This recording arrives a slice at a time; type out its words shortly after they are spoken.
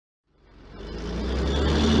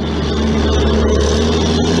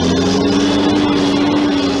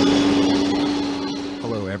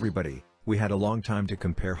We had a long time to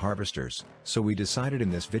compare harvesters, so we decided in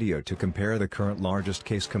this video to compare the current largest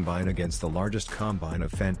case combine against the largest combine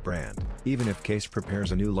of FENDT brand. Even if Case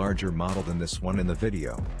prepares a new larger model than this one in the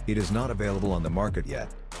video, it is not available on the market yet,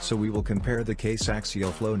 so we will compare the Case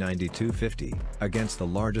Axial Flow 9250 against the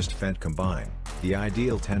largest FENDT combine, the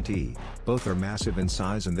Ideal 10T. Both are massive in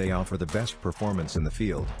size and they offer the best performance in the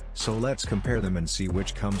field, so let's compare them and see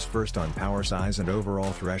which comes first on power size and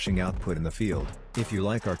overall threshing output in the field. If you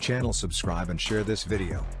like our channel, subscribe and share this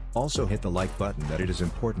video. Also hit the like button, that it is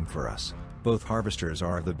important for us. Both harvesters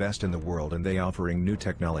are the best in the world and they offering new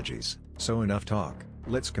technologies. So enough talk,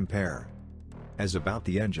 let's compare. As about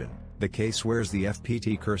the engine, the Case wears the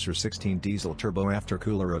FPT Cursor 16 diesel turbo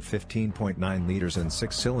aftercooler of 15.9 liters and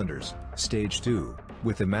 6 cylinders, stage 2,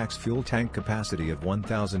 with a max fuel tank capacity of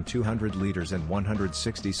 1,200 liters and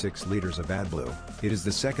 166 liters of AdBlue. It is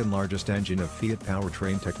the second largest engine of Fiat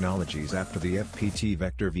powertrain technologies after the FPT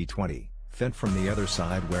Vector V20. FENDT from the other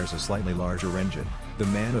side wears a slightly larger engine, the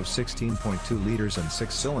MAN of 16.2 liters and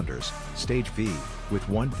 6 cylinders, stage V, with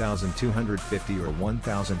 1,250 or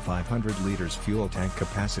 1,500 liters fuel tank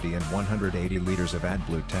capacity and 180 liters of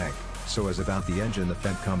AdBlue tank. So as about the engine, the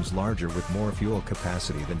FENDT comes larger with more fuel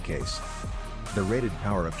capacity than Case. The rated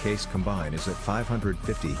power of Case combine is at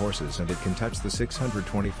 550 horses and it can touch the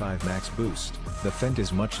 625 max boost. The FENDT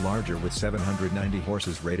is much larger with 790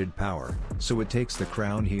 horses rated power, so it takes the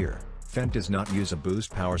crown here. FENDT does not use a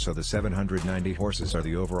boost power, so the 790 horses are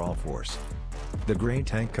the overall force. The grain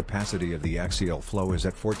tank capacity of the Axial Flow is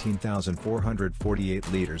at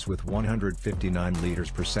 14,448 liters with 159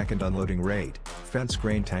 liters per second unloading rate. FENDT's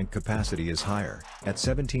grain tank capacity is higher, at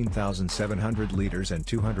 17,700 liters and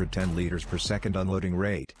 210 liters per second unloading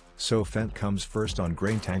rate, so FENDT comes first on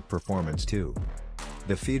grain tank performance too.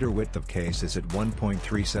 The feeder width of Case is at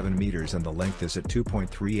 1.37 meters and the length is at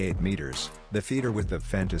 2.38 meters. The feeder width of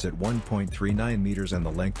FENDT is at 1.39 meters and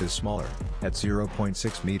the length is smaller, at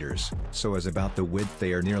 0.6 meters, so as about the width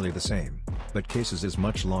they are nearly the same, but Case's is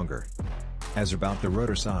much longer. As about the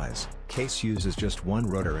rotor size, Case uses just one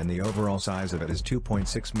rotor and the overall size of it is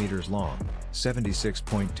 2.6 meters long,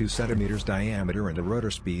 76.2 centimeters diameter, and the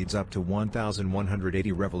rotor speeds up to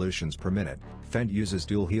 1,180 revolutions per minute. FENDT uses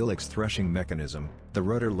dual helix threshing mechanism. The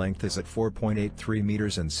rotor length is at 4.83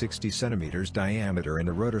 meters and 60 centimeters diameter and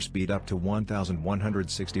the rotor speed up to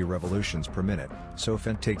 1,160 revolutions per minute. So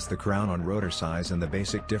FENDT takes the crown on rotor size, and the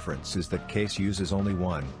basic difference is that Case uses only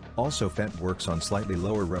one. Also FENDT works on slightly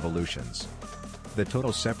lower revolutions. The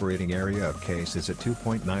total separating area of Case is at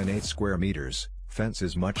 2.98 square meters, FENDT's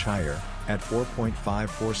is much higher, at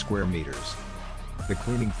 4.54 square meters. The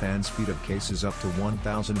cleaning fan speed of Case is up to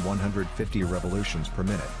 1,150 revolutions per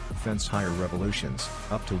minute, FENDT's higher revolutions,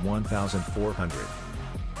 up to 1,400.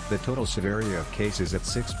 The total sieve area of Case is at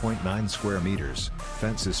 6.9 square meters,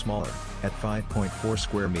 FENDT's is smaller, at 5.4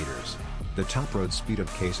 square meters. The top road speed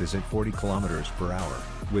of Case is at 40 km per hour,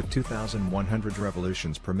 with 2,100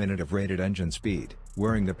 revolutions per minute of rated engine speed,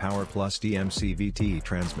 wearing the Power Plus DMC VT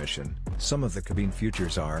transmission. Some of the cabine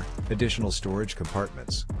features are additional storage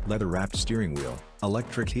compartments, leather-wrapped steering wheel,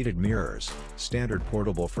 electric heated mirrors, standard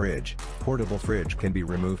portable fridge. Portable fridge can be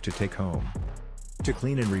removed to take home to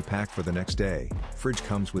clean and repack for the next day. Fridge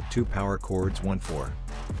comes with 2 power cords, one for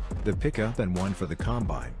the pickup and one for the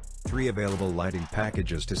combine. 3 available lighting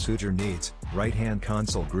packages to suit your needs. Right-hand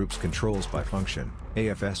console groups controls by function.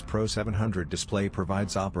 AFS Pro 700 display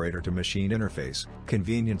provides operator-to-machine interface.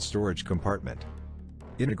 Convenient storage compartment.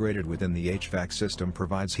 Integrated within the HVAC system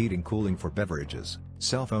provides heating cooling for beverages.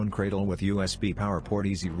 Cell phone cradle with USB power port,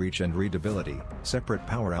 easy reach and readability. Separate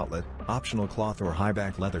power outlet. Optional cloth or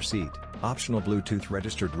high-back leather seat. Optional Bluetooth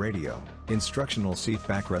registered radio. Instructional seat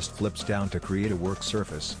backrest flips down to create a work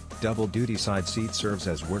surface. Double duty side seat serves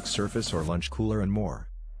as work surface or lunch cooler, and more.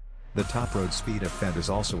 The top road speed of FENDT is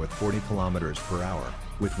also at 40 km per hour,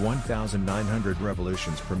 with 1,900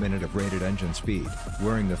 revolutions per minute of rated engine speed,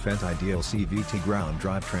 wearing the FENDT Ideal CVT ground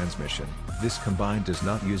drive transmission. This combine does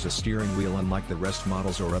not use a steering wheel unlike the rest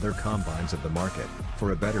models or other combines of the market.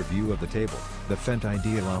 For a better view of the table, the FENDT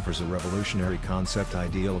Ideal offers a revolutionary concept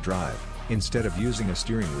Ideal drive. Instead of using a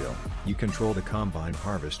steering wheel, you control the combine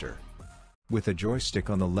harvester with a joystick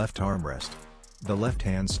on the left armrest. The left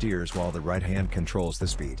hand steers while the right hand controls the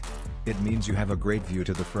speed. It means you have a great view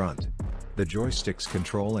to the front. The joystick's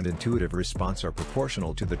control and intuitive response are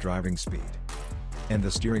proportional to the driving speed and the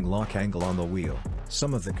steering lock angle on the wheel.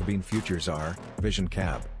 Some of the cabine features are Vision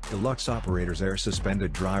Cab, Deluxe Operator's Air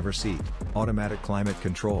Suspended Driver Seat, Automatic Climate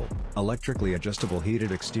Control, Electrically Adjustable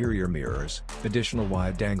Heated Exterior Mirrors, Additional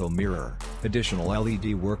Wide-Angle Mirror, Additional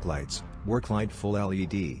LED Work Lights, Work Light Full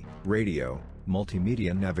LED, Radio,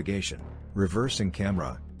 Multimedia Navigation, Reversing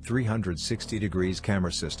Camera, 360 degrees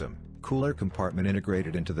camera system, cooler compartment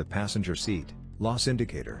integrated into the passenger seat, loss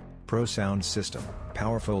indicator, Pro sound system,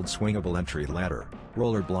 power-fold swingable entry ladder,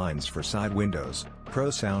 roller blinds for side windows, Pro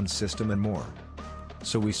sound system and more.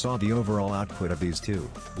 So we saw the overall output of these two.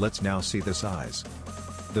 Let's now see the size.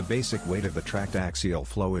 The basic weight of the tracked axial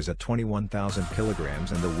flow is at 21,000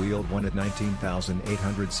 kilograms and the wheeled one at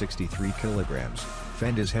 19,863 kilograms.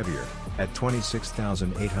 FENDT is heavier, at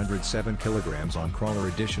 26,807 kilograms on crawler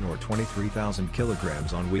edition or 23,000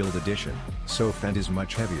 kilograms on wheeled edition, so FENDT is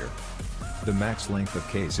much heavier. The max length of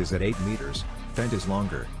case is at 8 meters, FENDT is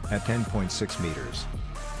longer, at 10.6 meters.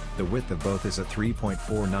 The width of both is at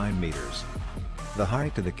 3.49 meters. The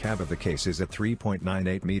height to the cab of the case is at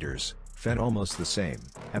 3.98 meters, FENDT almost the same,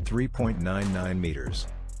 at 3.99 meters.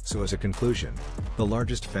 So as a conclusion, the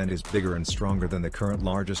largest FENDT is bigger and stronger than the current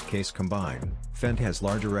largest case combined. FENDT has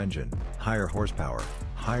larger engine, higher horsepower,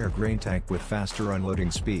 higher grain tank with faster unloading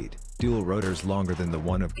speed, dual rotors longer than the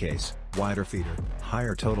one of case, wider feeder,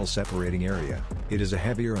 higher total separating area. It is a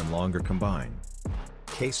heavier and longer combine.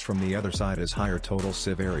 Case from the other side is higher total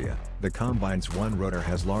sieve area. The combine's one rotor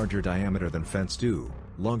has larger diameter than FENDT's do,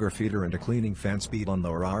 longer feeder and a cleaning fan speed on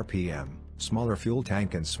lower RPM, smaller fuel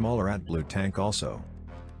tank and smaller AdBlue tank also.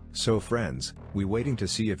 So friends, we waiting to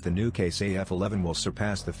see if the new case AF11 will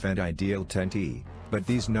surpass the FENDT Ideal 10T, but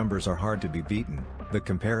these numbers are hard to be beaten. The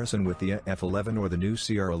comparison with the AF11 or the new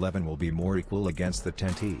CR11 will be more equal against the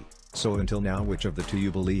 10T. So until now, which of the two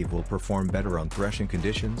you believe will perform better on threshing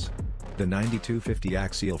conditions? The 9250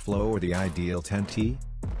 axial flow or the Ideal 10T?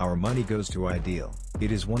 Our money goes to Ideal.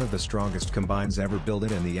 It is one of the strongest combines ever built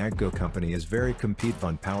and the AGCO company is very competitive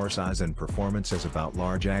on power size and performance as about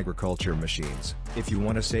large agriculture machines. If you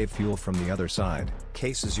want to save fuel from the other side,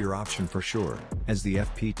 case is your option for sure, as the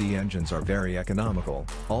FPT engines are very economical,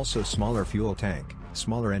 also smaller fuel tank,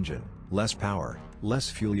 smaller engine, less power, less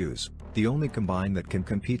fuel use. The only combine that can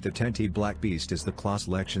compete the 10T Black Beast is the Claas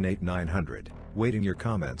Lection 8900. Waiting your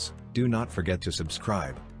comments, do not forget to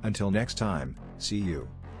subscribe. Until next time, see you.